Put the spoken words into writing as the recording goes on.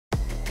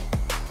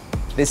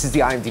This is the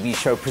IMDb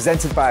show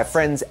presented by our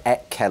friends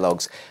at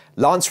Kellogg's.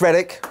 Lance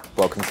Reddick,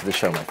 welcome to the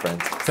show, my friend.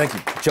 Thank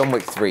you. John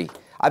Wick 3.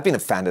 I've been a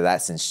fan of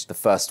that since the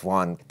first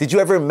one. Did you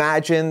ever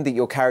imagine that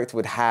your character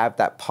would have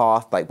that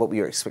path? Like, what were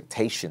your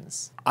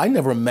expectations? I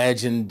never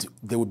imagined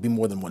there would be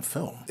more than one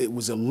film. It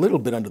was a little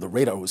bit under the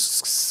radar. It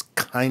was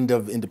kind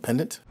of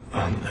independent.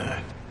 On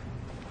that,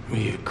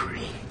 we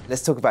agree.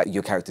 Let's talk about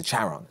your character,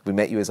 Charon. We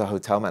met you as a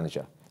hotel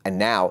manager. And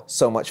now,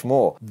 so much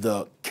more.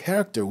 The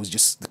character was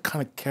just the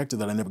kind of character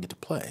that I never get to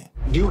play.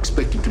 Do you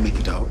expect him to make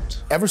it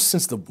out? Ever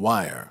since The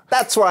Wire.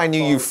 That's where I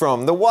knew you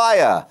from, The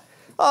Wire.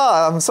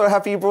 Oh, I'm so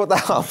happy you brought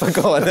that up.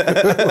 Go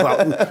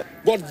on.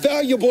 What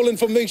valuable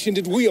information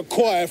did we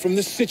acquire from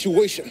this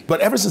situation?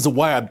 But ever since The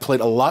Wire, I've played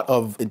a lot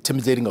of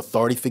intimidating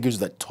authority figures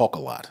that talk a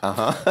lot.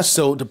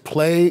 So to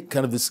play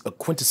kind of this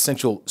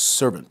quintessential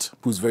servant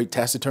who's very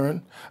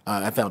taciturn,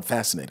 I found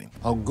fascinating.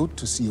 How good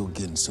to see you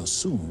again so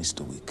soon,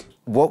 Mr. Wick.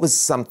 What was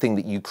something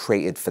that you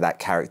created for that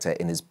character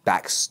in his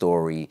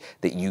backstory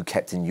that you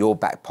kept in your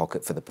back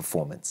pocket for the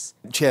performance?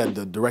 Chad,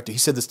 the director, he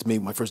said this to me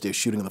my first day of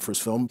shooting on the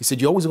first film. He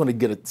said, you always want to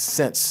get a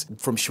sense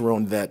from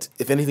Sharon that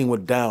if anything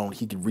went down,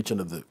 he could reach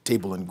under the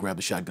table and grab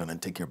the shotgun and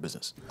take care of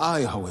business.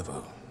 I,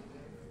 however,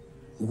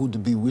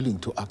 would be willing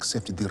to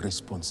accept the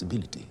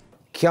responsibility.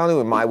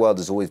 Keanu in my world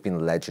has always been a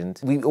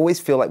legend. We always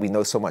feel like we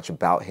know so much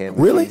about him.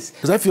 Really?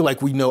 Because I feel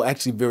like we know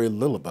actually very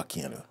little about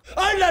Keanu.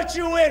 I let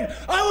you in!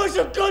 I was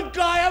a good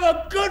guy! I'm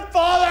a good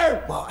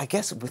father! Well, I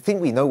guess we think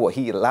we know what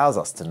he allows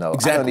us to know.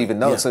 Exactly. I don't even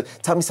know. Yeah. So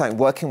tell me something,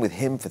 working with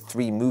him for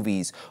 3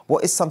 movies,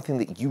 what is something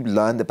that you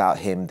learned about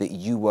him that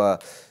you were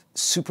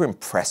super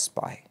impressed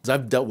by?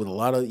 I've dealt with a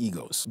lot of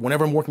egos.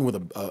 Whenever I'm working with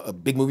a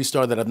big movie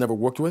star that I've never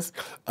worked with,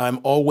 I'm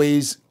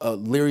always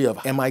leery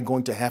of, am I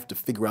going to have to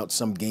figure out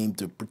some game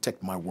to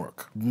protect my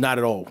work? Not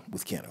at all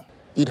with Keanu.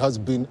 It has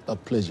been a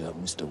pleasure,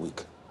 Mr.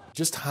 Wick.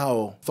 Just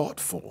how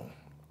thoughtful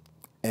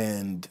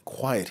and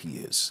quiet he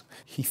is.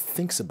 He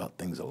thinks about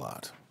things a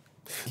lot.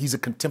 He's a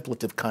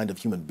contemplative kind of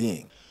human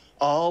being.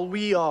 All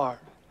we are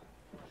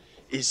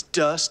is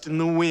dust in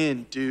the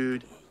wind,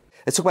 dude.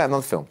 Let's talk about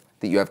another film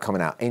that you have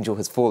coming out, Angel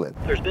Has Fallen.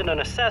 There's been an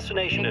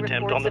assassination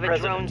attempt on the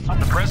president.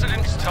 The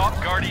president's top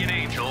guardian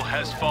angel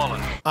has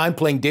fallen. I'm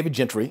playing David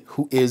Gentry,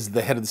 who is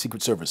the head of the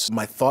Secret Service.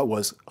 My thought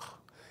was,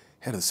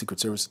 head of the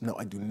Secret Service? No,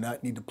 I do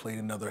not need to play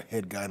another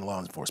head guy in law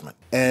enforcement.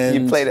 And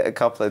You played it a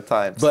couple of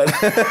times.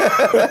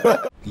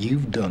 But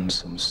You've done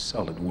some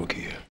solid work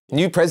here.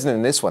 New president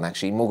in this one,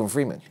 actually, Morgan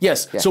Freeman.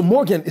 yes, Yeah. so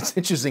Morgan, it's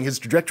interesting his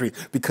trajectory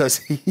because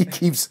he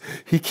keeps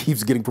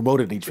getting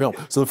promoted in each film.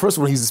 So the first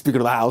one, he's the Speaker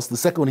of the House. The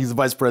second one, he's the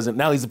Vice President.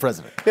 Now he's the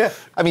President. Yeah.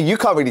 I mean, you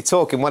can't really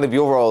talk. In one of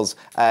your roles,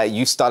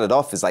 you started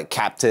off as like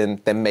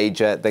captain, then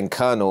major, then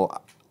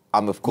colonel.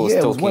 I'm, of course, Yeah,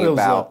 it was talking one of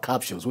those about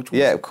cop shows. Which was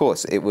Yeah, of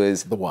course. It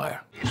was The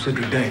Wire.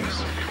 Cedric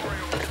Davis.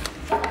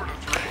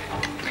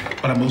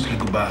 But I mostly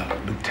go by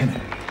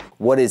Lieutenant.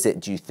 What is it,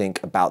 do you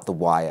think, about The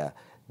Wire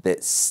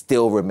that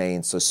still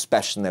remains so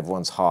special in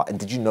everyone's heart? And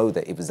did you know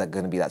that it was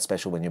going to be that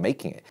special when you're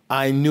making it?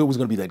 I knew it was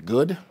going to be that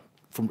good.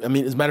 I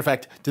mean, as a matter of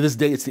fact, to this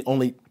day, it's the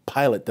only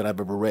pilot that I've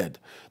ever read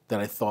that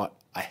I thought,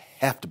 I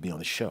have to be on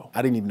the show.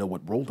 I didn't even know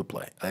what role to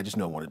play. I just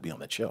knew I wanted to be on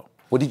that show.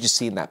 What did you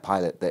see in that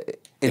pilot that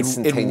It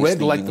instantaneously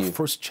read like you knew? the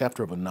first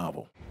chapter of a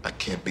novel. I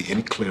can't be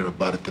any clearer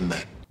about it than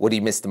that. What do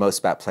you miss the most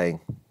about playing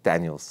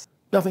Daniels?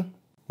 Nothing.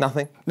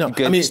 Nothing? No, You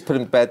good? I mean, Just put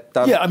him in bed,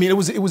 done? Yeah, I mean, it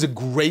was a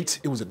great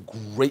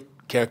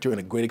character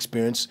and a great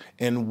experience.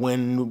 And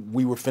when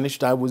we were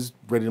finished, I was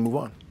ready to move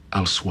on.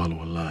 I'll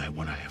swallow a lie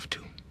when I have to.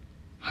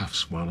 I've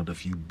swallowed a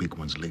few big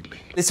ones lately.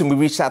 Listen, we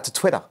reached out to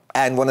Twitter,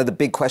 and one of the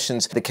big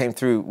questions that came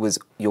through was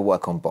your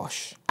work on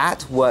Bosch. At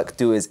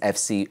Workdoers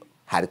FC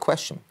had a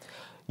question.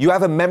 You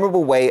have a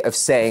memorable way of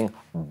saying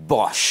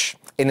Bosch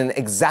in an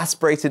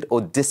exasperated or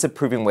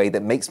disapproving way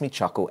that makes me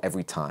chuckle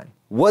every time.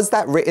 Was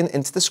that written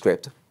into the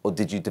script, or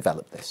did you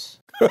develop this?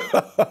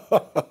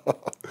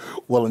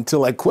 Well,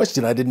 until I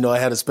questioned, I didn't know I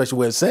had a special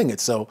way of saying it.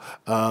 So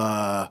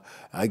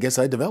I guess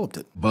I developed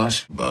it.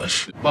 Bosch.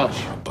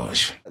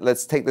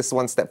 Let's take this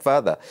one step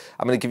further.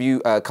 I'm going to give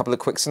you a couple of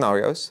quick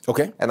scenarios.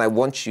 Okay. And I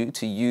want you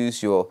to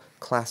use your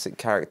classic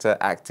character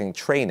acting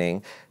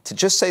training to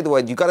just say the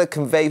word. You got to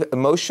convey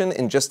emotion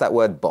in just that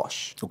word,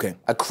 Bosch. Okay.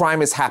 A crime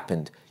has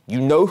happened.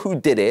 You know who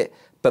did it,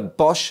 but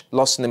Bosch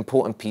lost an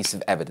important piece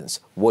of evidence.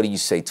 What do you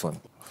say to him?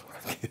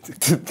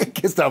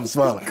 Stop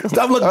smiling.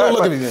 Don't look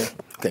at me, man.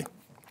 Okay.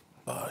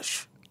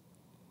 Bosch.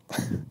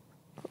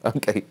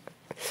 Okay.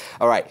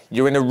 All right,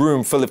 you're in a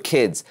room full of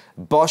kids.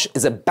 Bosch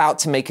is about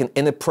to make an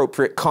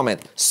inappropriate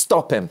comment.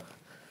 Stop him.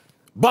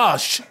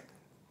 Bosch.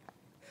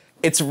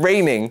 It's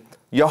raining.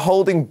 You're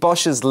holding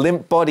Bosch's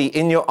limp body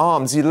in your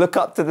arms. You look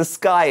up to the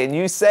sky and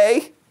you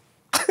say,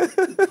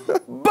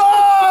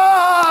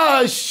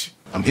 Bosch!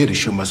 I'm here to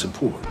show my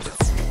support.